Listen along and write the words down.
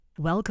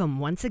Welcome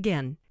once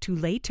again to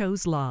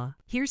Leto's Law.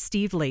 Here's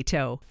Steve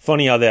Leto.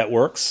 Funny how that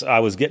works. I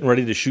was getting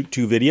ready to shoot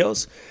 2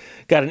 videos.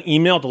 Got an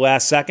email at the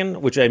last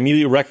second, which I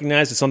immediately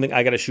recognized as something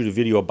I got to shoot a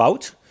video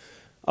about.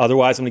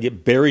 Otherwise, I'm going to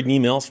get buried in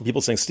emails from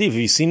people saying, Steve,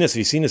 have you seen this? Have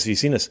you seen this? Have you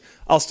seen this?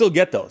 I'll still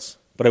get those,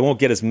 but I won't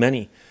get as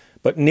many.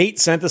 But Nate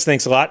sent this.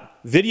 Thanks a lot.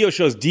 Video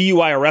shows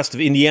DUI arrest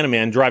of Indiana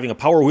man driving a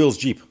Power Wheels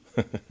Jeep.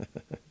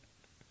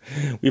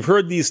 We've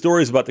heard these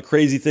stories about the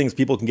crazy things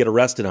people can get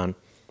arrested on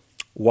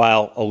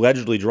while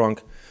allegedly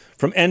drunk.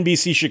 From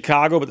NBC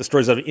Chicago, but the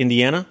story's out of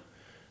Indiana.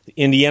 The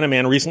Indiana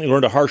man recently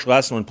learned a harsh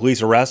lesson when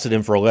police arrested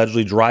him for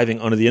allegedly driving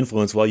under the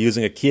influence while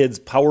using a kid's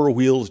Power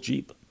Wheels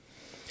Jeep.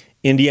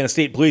 Indiana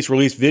State Police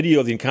released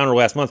video of the encounter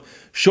last month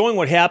showing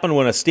what happened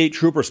when a state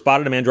trooper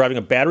spotted a man driving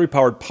a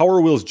battery-powered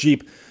Power Wheels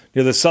Jeep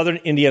near the southern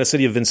Indiana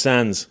city of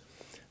Vincennes.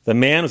 The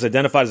man was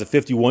identified as a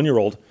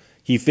 51-year-old.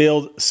 He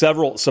failed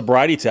several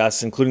sobriety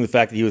tests, including the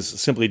fact that he was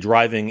simply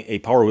driving a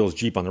Power Wheels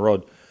Jeep on the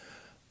road,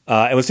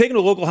 and was taken to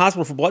a local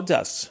hospital for blood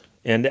tests.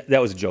 And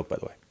that was a joke, by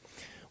the way.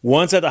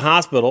 Once at the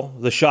hospital,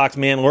 the shocked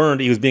man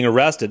learned he was being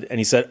arrested, and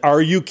he said,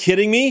 "Are you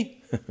kidding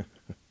me?"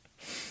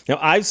 Now,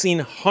 I've seen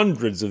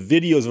hundreds of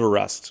videos of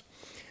arrests,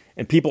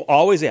 and people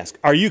always ask,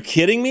 "Are you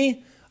kidding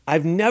me?"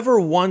 I've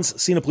never once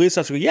seen a police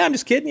officer go, "Yeah, I'm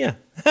just kidding you."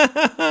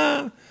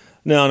 No,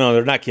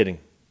 they're not kidding.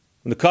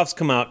 When the cuffs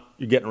come out,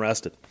 you're getting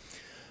arrested.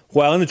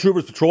 While in the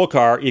trooper's patrol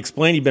car, he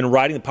explained he'd been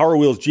riding the Power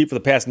Wheels Jeep for the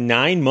past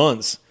 9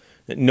 months,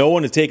 that no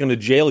one had taken him to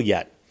jail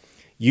yet.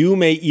 You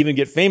may even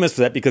get famous for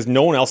that because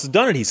no one else has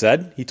done it, he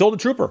said. He told the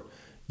trooper.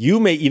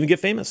 You may even get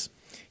famous.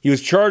 He was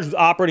charged with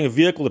operating a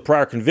vehicle with a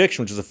prior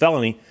conviction, which is a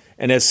felony,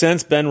 and has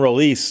since been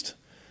released.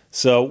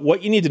 So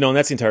what you need to know, and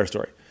that's the entire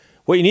story,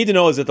 what you need to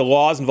know is that the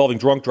laws involving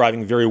drunk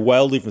driving vary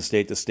wildly from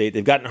state to state.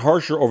 They've gotten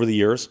harsher over the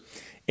years,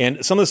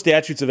 and some of the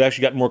statutes have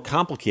actually gotten more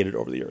complicated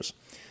over the years.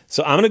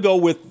 So I'm going to go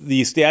with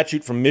the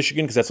statute from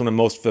Michigan because that's what I'm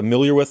most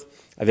familiar with.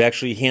 I've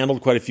actually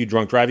handled quite a few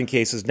drunk driving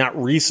cases,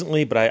 not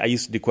recently, but I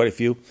used to do quite a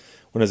few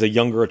when I was a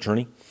younger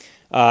attorney.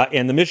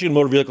 And the Michigan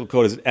Motor Vehicle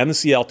Code is at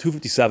MCL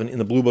 257 in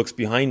the blue books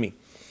behind me.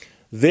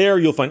 There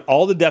you'll find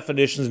all the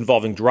definitions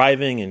involving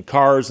driving and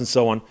cars and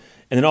so on.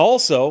 And then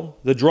also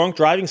the drunk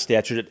driving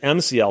statute at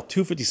MCL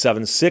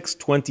 257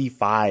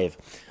 625,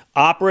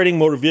 operating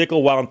motor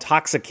vehicle while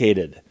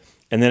intoxicated.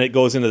 And then it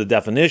goes into the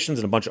definitions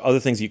and a bunch of other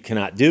things you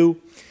cannot do.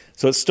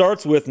 So it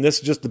starts with, and this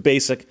is just the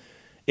basic,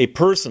 a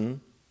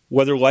person,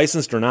 whether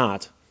licensed or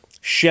not,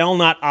 shall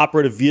not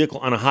operate a vehicle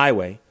on a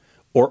highway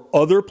or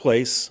other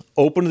place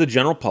open to the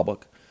general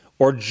public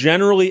or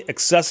generally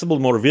accessible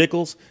to motor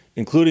vehicles,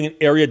 including an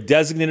area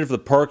designated for the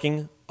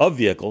parking of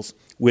vehicles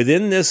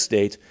within this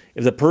state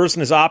if the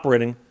person is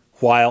operating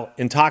while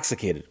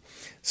intoxicated.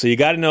 So you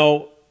got to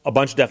know a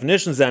bunch of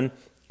definitions then,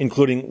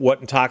 including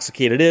what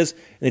intoxicated is,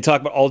 and they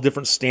talk about all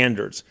different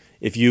standards.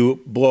 If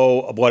you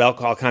blow a blood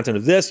alcohol content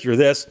of this, you're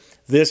this,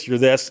 you're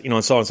this,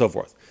 and so on and so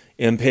forth.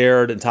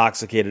 Impaired,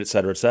 intoxicated, et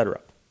cetera, et cetera.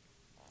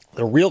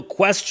 The real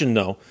question,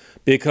 though,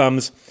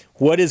 becomes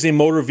what is a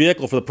motor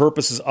vehicle for the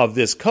purposes of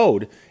this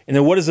code? And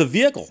then what is a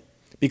vehicle?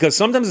 Because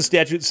sometimes the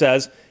statute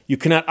says you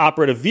cannot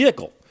operate a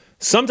vehicle.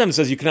 Sometimes it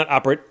says you cannot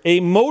operate a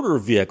motor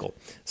vehicle.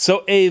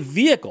 So a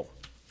vehicle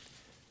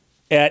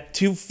at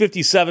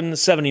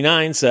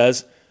 257.79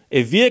 says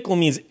a vehicle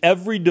means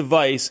every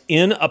device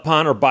in,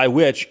 upon, or by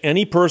which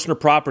any person or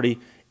property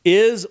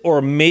is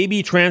or may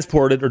be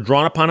transported or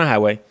drawn upon a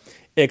highway,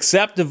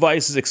 except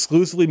devices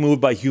exclusively moved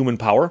by human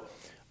power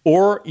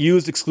or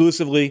used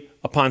exclusively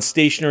upon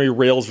stationary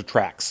rails or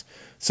tracks.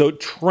 So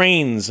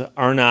trains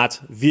are not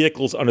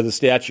vehicles under the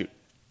statute.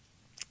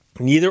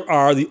 Neither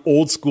are the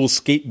old school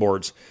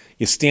skateboards.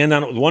 You stand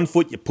on it with one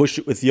foot, you push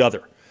it with the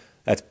other.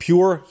 That's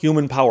pure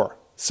human power.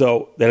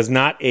 So that is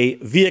not a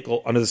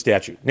vehicle under the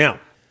statute. Now,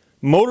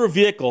 motor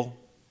vehicle,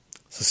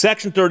 so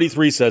Section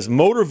 33 says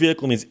motor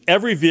vehicle means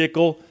every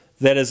vehicle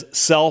that is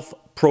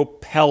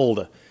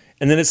self-propelled.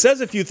 And then it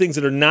says a few things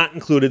that are not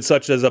included,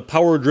 such as a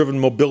power-driven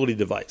mobility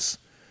device.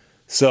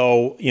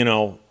 So,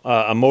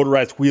 a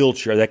motorized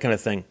wheelchair, that kind of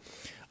thing.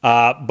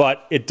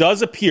 But it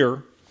does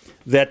appear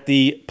that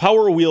the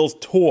Power Wheels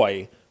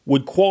toy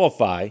would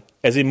qualify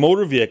as a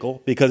motor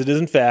vehicle because it is,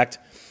 in fact,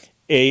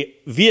 a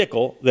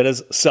vehicle that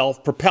is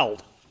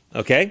self-propelled.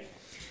 Okay?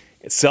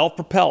 It's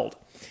self-propelled.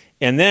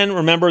 And then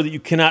remember that you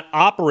cannot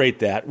operate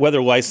that,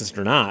 whether licensed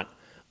or not,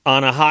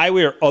 on a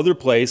highway or other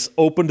place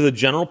open to the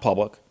general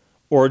public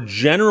or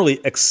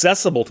generally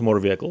accessible to motor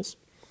vehicles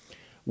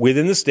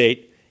within the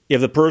state if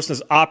the person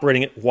is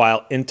operating it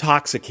while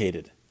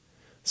intoxicated.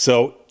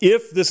 So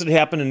if this had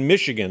happened in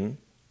Michigan,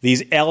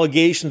 these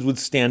allegations would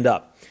stand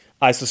up.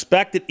 I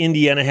suspect that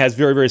Indiana has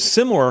very, very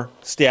similar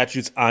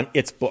statutes on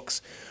its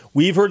books.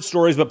 We've heard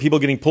stories about people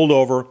getting pulled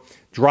over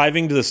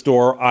driving to the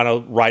store on a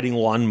riding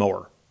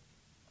lawnmower.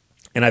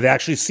 And I've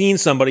actually seen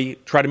somebody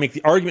try to make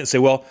the argument and say,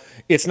 well,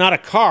 it's not a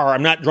car,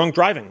 I'm not drunk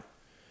driving.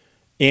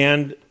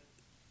 And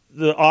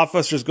the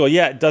officers go,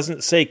 yeah, it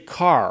doesn't say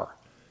car.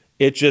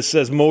 It just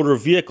says motor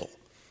vehicle.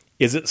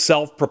 Is it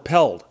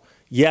self-propelled?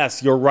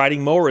 Yes, your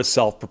riding mower is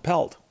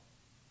self-propelled.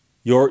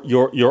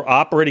 You're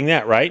operating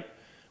that, right?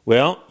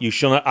 Well, you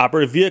shall not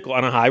operate a vehicle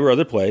on a highway or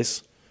other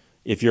place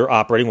if you're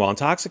operating while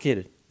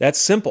intoxicated. That's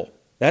simple.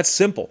 That's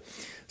simple.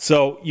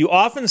 So you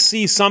often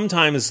see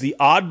sometimes the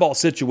oddball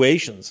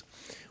situations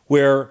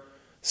where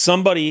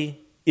somebody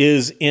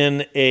is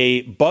in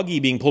a buggy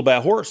being pulled by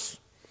a horse.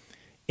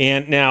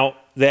 And now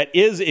that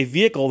is a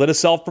vehicle that is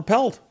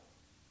self-propelled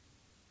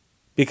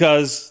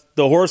because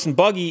the horse and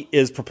buggy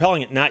is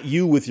propelling it, not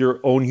you with your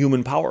own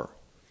human power.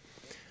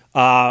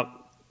 I've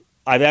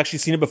actually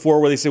seen it before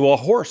where they say, well, a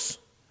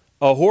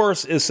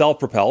horse is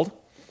self-propelled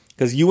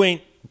because you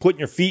ain't putting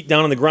your feet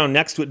down on the ground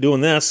next to it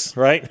doing this,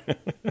 right?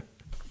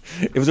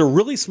 If it was a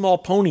really small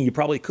pony, you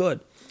probably could,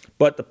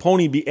 but the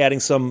pony be adding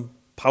some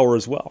power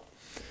as well.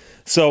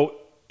 So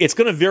it's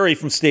going to vary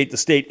from state to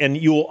state, and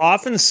you will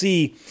often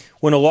see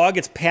when a law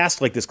gets passed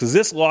like this, because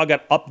this law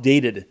got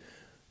updated.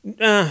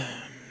 I'm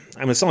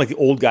going to sound like the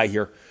old guy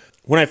here.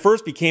 When I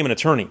first became an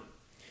attorney,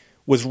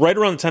 was right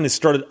around the time they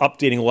started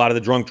updating a lot of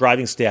the drunk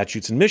driving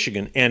statutes in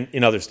Michigan and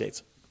in other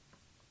states.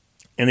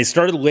 And they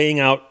started laying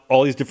out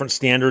all these different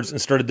standards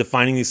and started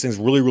defining these things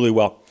really, really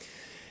well.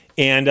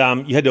 And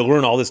you had to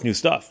learn all this new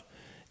stuff.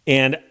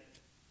 And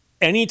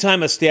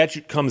anytime a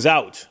statute comes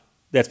out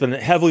that's been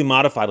heavily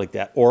modified like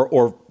that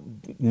or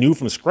new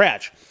from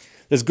scratch,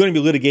 there's going to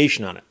be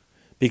litigation on it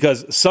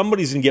because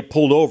somebody's going to get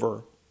pulled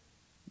over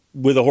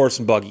with a horse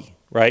and buggy,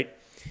 right?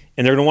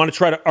 And they're going to want to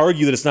try to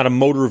argue that it's not a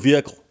motor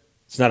vehicle.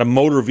 It's not a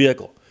motor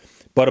vehicle.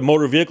 But a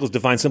motor vehicle is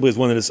defined simply as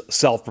one that is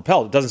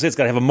self-propelled. It doesn't say it's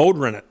got to have a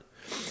motor in it.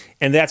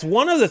 And that's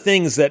one of the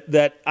things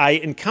that I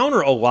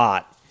encounter a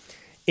lot.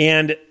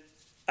 And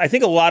I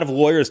think a lot of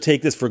lawyers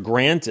take this for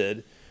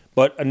granted,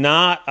 but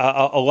not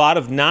a lot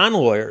of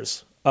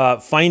non-lawyers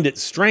find it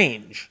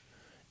strange.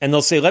 And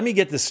they'll say, let me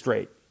get this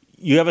straight.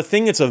 You have a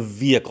thing that's a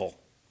vehicle,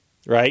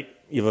 right?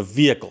 You have a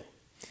vehicle.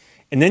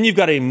 And then you've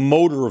got a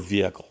motor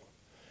vehicle.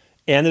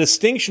 And the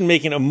distinction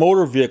making a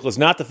motor vehicle is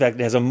not the fact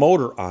that it has a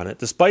motor on it,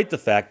 despite the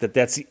fact that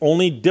that's the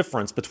only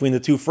difference between the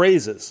two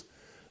phrases.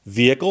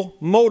 Vehicle,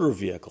 motor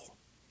vehicle.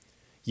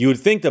 You would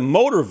think the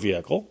motor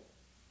vehicle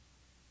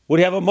would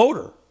have a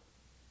motor.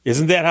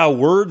 Isn't that how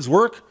words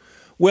work?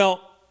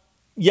 Well,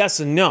 yes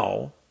and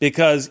no,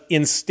 because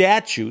in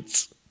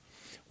statutes,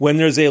 when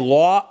there's a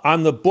law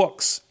on the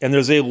books and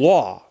there's a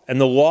law, and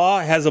the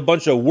law has a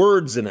bunch of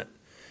words in it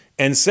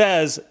and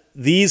says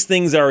these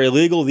things are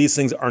illegal, these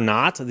things are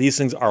not, these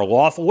things are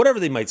lawful, whatever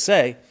they might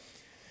say,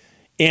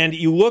 and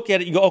you look at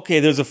it, you go, okay,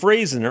 there's a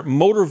phrase in there,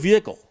 motor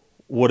vehicle.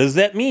 What does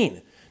that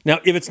mean? Now,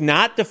 if it's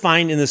not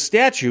defined in the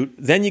statute,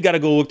 then you got to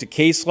go look to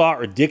case law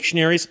or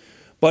dictionaries,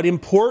 but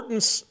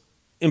important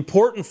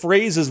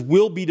phrases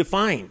will be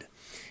defined.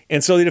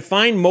 And so they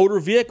define motor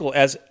vehicle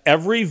as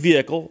every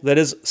vehicle that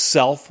is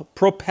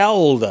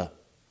self-propelled.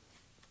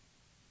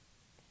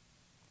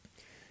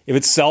 If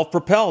it's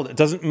self-propelled, it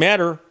doesn't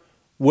matter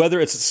whether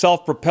it's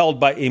self-propelled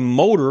by a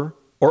motor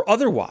or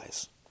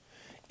otherwise.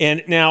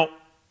 And now,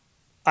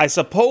 I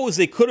suppose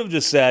they could have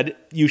just said,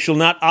 you shall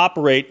not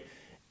operate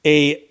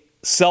a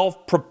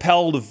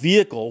self-propelled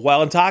vehicle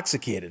while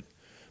intoxicated.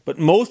 But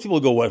most people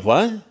go,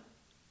 what?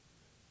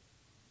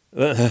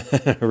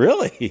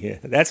 Really?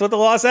 That's what the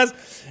law says?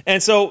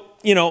 And so,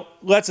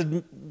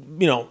 the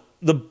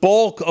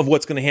bulk of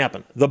what's going to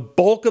happen, the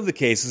bulk of the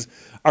cases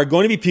are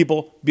going to be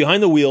people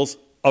behind the wheels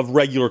of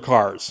regular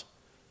cars.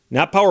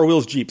 Not Power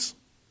Wheels Jeeps,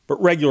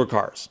 but regular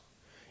cars.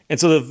 And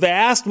so the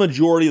vast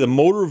majority of the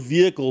motor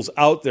vehicles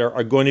out there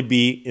are going to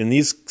be, in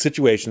these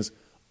situations,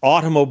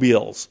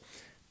 automobiles,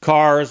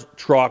 cars,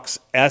 trucks,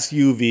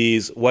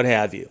 SUVs, what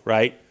have you,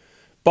 right?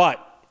 But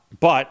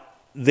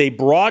they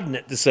broaden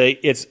it to say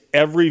it's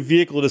every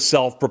vehicle that is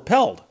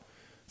self-propelled.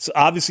 So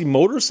obviously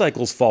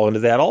motorcycles fall into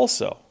that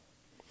also.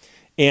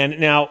 And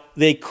now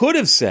they could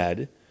have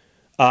said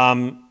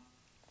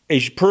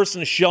a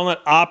person shall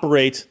not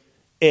operate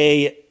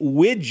a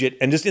widget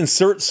and just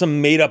insert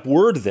some made-up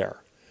word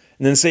there.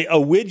 And then say a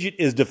widget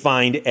is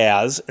defined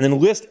as, and then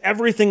list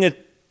everything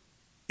that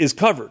is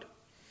covered.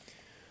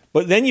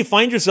 But then you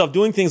find yourself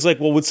doing things like,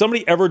 well, would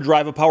somebody ever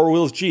drive a Power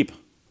Wheels Jeep?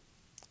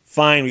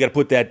 Fine, we got to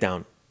put that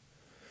down.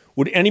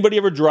 Would anybody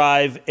ever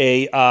drive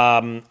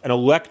an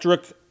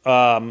electric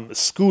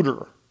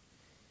scooter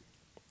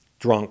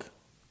drunk?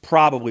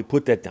 Probably,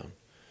 put that down.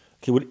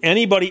 Okay, would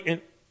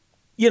anybody,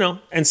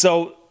 and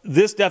so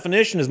this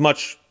definition is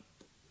much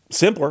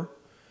simpler.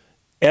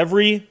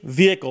 Every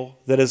vehicle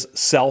that is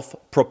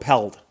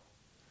self-propelled.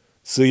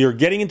 So you're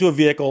getting into a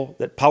vehicle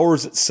that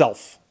powers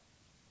itself,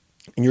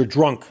 and you're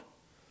drunk.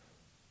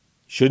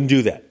 Shouldn't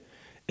do that.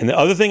 And the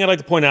other thing I'd like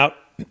to point out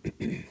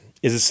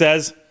is it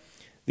says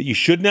that you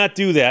should not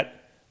do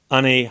that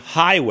on a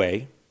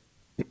highway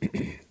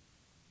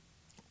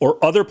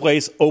or other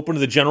place open to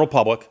the general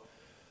public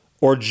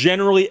or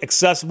generally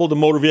accessible to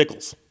motor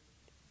vehicles,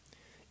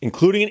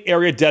 including an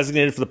area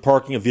designated for the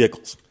parking of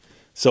vehicles.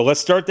 So let's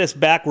start this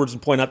backwards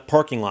and point out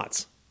parking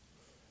lots.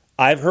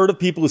 I've heard of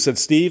people who said,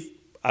 Steve,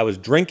 I was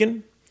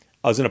drinking,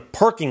 I was in a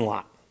parking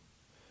lot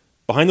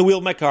behind the wheel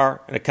of my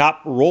car, and a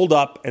cop rolled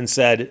up and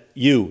said,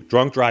 you,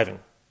 drunk driving,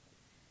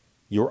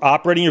 you were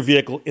operating your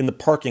vehicle in the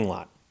parking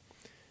lot.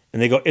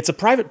 And they go, it's a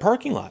private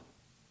parking lot.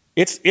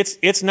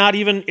 It's not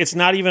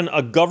even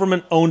a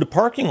government-owned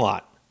parking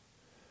lot.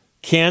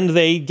 Can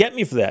they get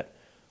me for that?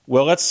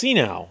 Well, let's see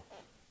now.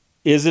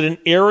 Is it an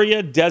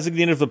area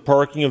designated for the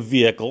parking of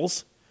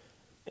vehicles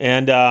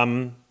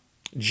and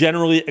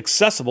generally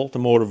accessible to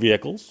motor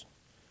vehicles?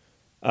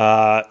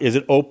 Is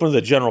it open to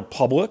the general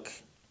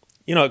public?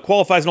 It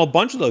qualifies in a whole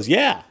bunch of those.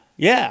 Yeah.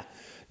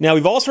 Now,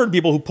 we've also heard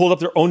people who pulled up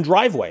their own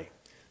driveway.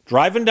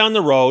 Driving down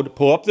the road,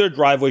 pull up their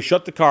driveway,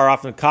 shut the car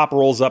off, and the cop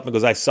rolls up and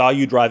goes, I saw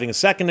you driving a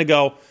second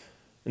ago.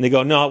 And they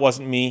go, no, it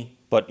wasn't me.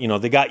 But,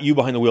 they got you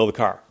behind the wheel of the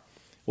car.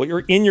 Well, you're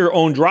in your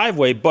own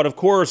driveway, but of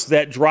course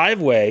that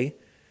driveway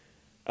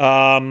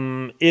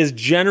is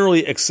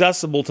generally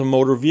accessible to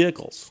motor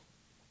vehicles.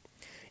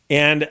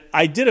 And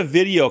I did a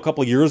video a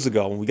couple of years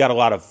ago, and we got a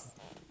lot of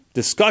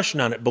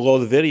discussion on it below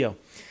the video,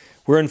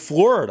 where in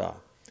Florida,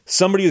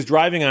 somebody is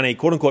driving on a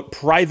quote-unquote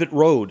private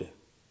road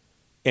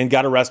and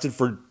got arrested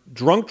for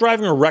drunk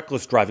driving or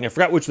reckless driving. I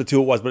forgot which of the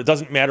two it was, but it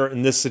doesn't matter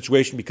in this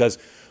situation because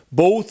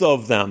both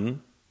of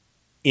them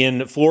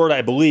in Florida,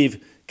 I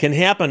believe, can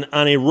happen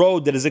on a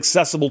road that is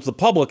accessible to the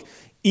public,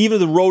 even if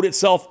the road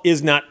itself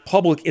is not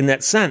public in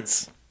that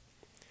sense.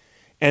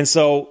 And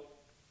so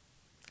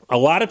a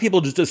lot of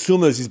people just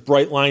assume there's these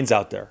bright lines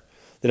out there,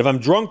 that if I'm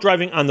drunk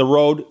driving on the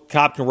road,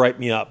 cop can write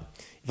me up.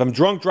 If I'm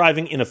drunk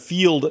driving in a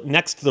field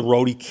next to the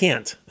road, he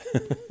can't.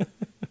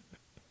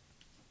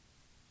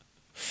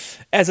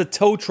 As a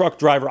tow truck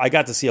driver, I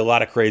got to see a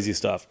lot of crazy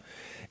stuff.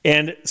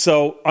 And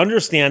so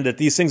understand that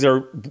these things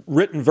are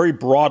written very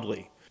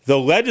broadly. The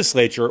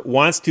legislature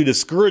wants to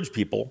discourage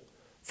people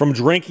from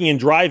drinking and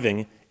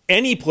driving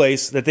any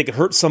place that they could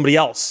hurt somebody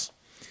else.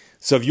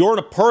 So if you're in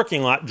a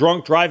parking lot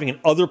drunk driving and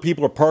other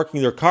people are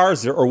parking their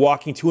cars there or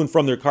walking to and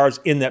from their cars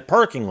in that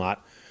parking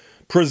lot,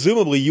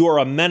 presumably you are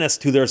a menace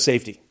to their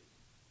safety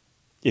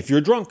if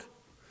you're drunk.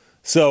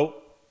 So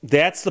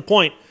that's the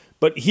point.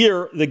 But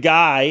here, the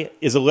guy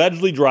is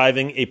allegedly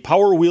driving a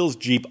Power Wheels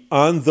Jeep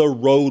on the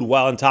road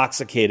while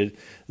intoxicated.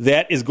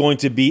 That is going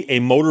to be a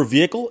motor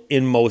vehicle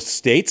in most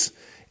states,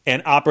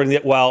 and operating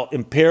it while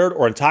impaired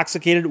or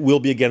intoxicated will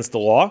be against the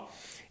law.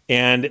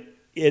 And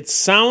it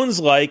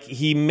sounds like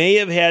he may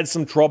have had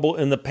some trouble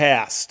in the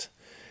past.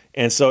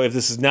 And so if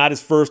this is not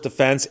his first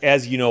offense,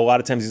 as you know, a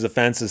lot of times these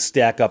offenses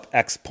stack up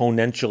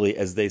exponentially,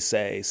 as they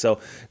say. So,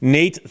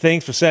 Nate,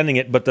 thanks for sending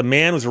it. But the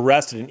man was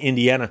arrested in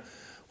Indiana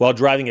while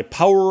driving a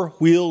Power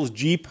Wheels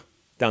Jeep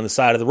down the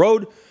side of the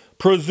road,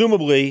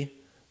 presumably,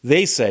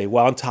 they say,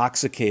 while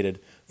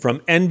intoxicated. From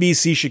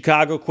NBC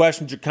Chicago,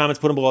 questions or comments,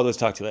 put them below. Let's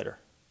talk to you later.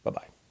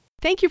 Bye-bye.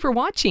 Thank you for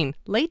watching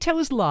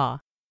Leto's Law.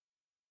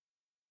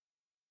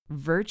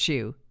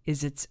 Virtue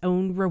is its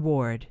own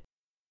reward.